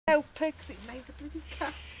help her because it made the bloody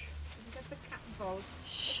cat. Didn't get the cat involved.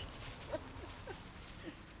 Shh.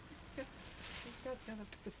 Dad's gonna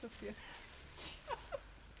pick this up here.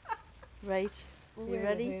 Right. You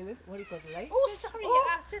ready? What have you got, light? Oh, sorry,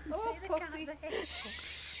 I didn't see the pussy. cat there.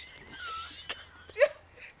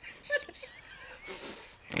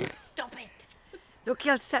 Stop it. Look,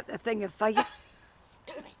 you'll set the thing afire.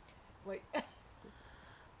 Stop it. Wait. Let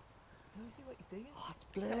me see what you're doing. Oh,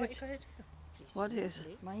 it's Is that blurred. what you're going to do? What is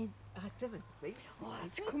it? Mine. Different, right? Oh,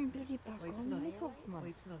 it's come bloody back Wait, it's on. not. Look off, man.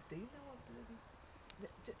 Wait, it's not doing that one, bloody.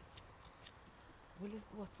 Well,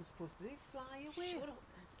 what's it supposed to do? Fly away? Shut up.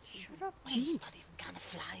 Shut up, It's gee. not even going to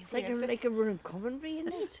fly It's away. like a running commentary,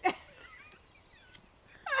 isn't it?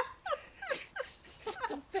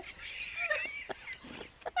 Stop it.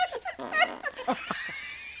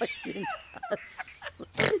 Fucking ass.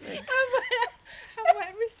 I'm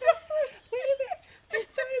wet myself. Wait a minute. I'm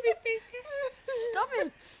baby finger. Stop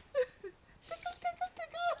it. Tickle, tickle,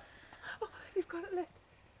 tickle. Oh, you've got it left.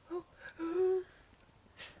 Oh, oh.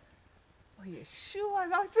 Are you sure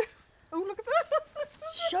not to? Oh, look at that.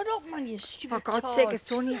 Shut up, man, you stupid For God's tart. sake,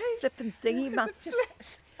 It's only a flipping thingy, man. Just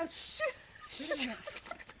Oh, shit. wait a minute.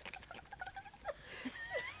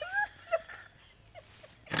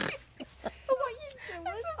 What are you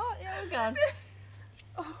doing? Oh, here we go.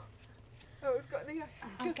 Oh, it's got the...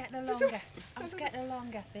 I'm getting a longer. I'm getting a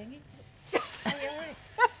longer thingy. Are you alright?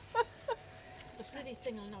 The bloody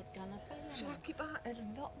thing I'm not gonna feel. Shall I keep at it or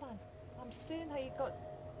not, man? I'm saying how you got...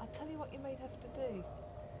 I'll tell you what you might have to do.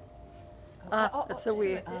 Ah, it's a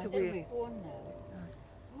way. It's It's a way. way. Going now.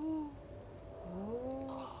 Oh.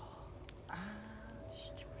 Oh. Ah.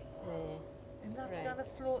 There. And that's Right. gonna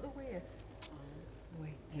float away.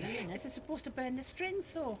 Wait. Is it supposed to burn the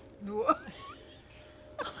strings though? No.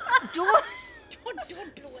 Don't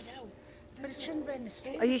blow it out. But it shouldn't burn the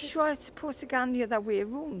strings. Are you sure it's supposed to go the other way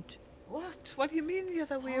around? What? What do you mean the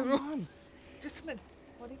other way Come around? on. Just a minute.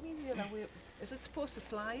 What do you mean the other way? Is it supposed to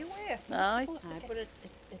fly away? Aye. But it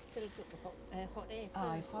fills up with hot air.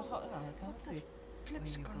 Aye, first. hot. I can't see. Flips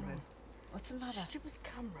Where you gone going? on. What's the matter? Stupid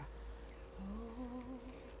camera. Oh.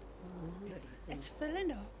 It's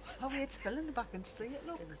filling up. Oh, wait, it's still in the back and see it,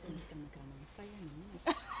 look. Everything's going to go on fire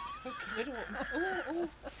now. Okay, I don't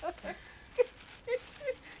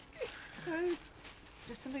know.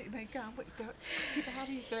 Just to make me go, but don't keep out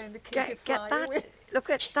of you going to keep it Get fly that. away. Look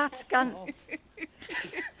at that gun.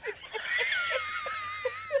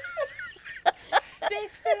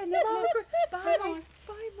 It's filling up. Margaret, bye,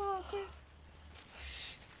 bye, Margaret.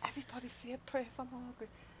 Shh, everybody say a prayer for Margaret.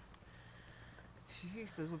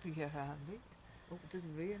 Jesus, would be here handy. Oh, it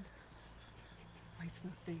doesn't rain. Wait, it's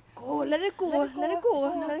not there. Go, let it go, let it go,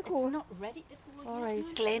 let it go. It's not ready to go. All right.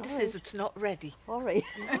 Glenda all says right. it's not ready. All right.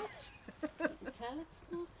 You can tell it's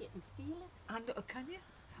not. You can feel it. And can you?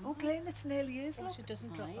 Oh, Glenn, it's nearly is. Oh, Look. she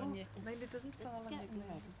doesn't drop Aye, on you. Mine it doesn't fall on you, getting Glenn.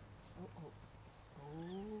 ready. Oh, oh.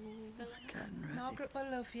 Oh. Getting ready. Margaret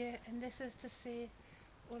will love you, and this is to say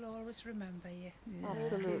we'll always remember you. Yeah. Okay,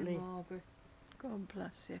 Absolutely. Margaret. God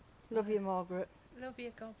bless you. Love you, Margaret. Love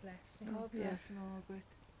you, God bless you. God Yeah. bless Margaret.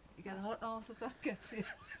 You get a hot arse if that gets you.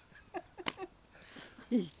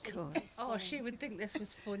 God. Oh, she would think this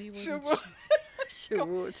was funny, wouldn't Sure she? would. Sure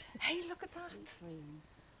would. Hey, look at that. Dreams.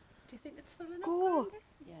 Do you think it's filling up? Go. Brandy?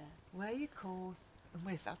 Yeah. Where you calls? And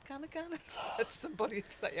where's that can again? It's somebody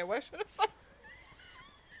to say, where should I find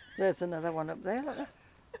There's another one up there. Look.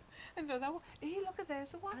 another one? Hey, look at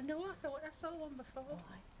there's a one. I know, I thought I saw one before.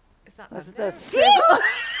 Is that There's, another? there's three.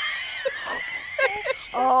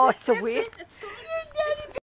 Oh, it's a That's way. it, it's gone.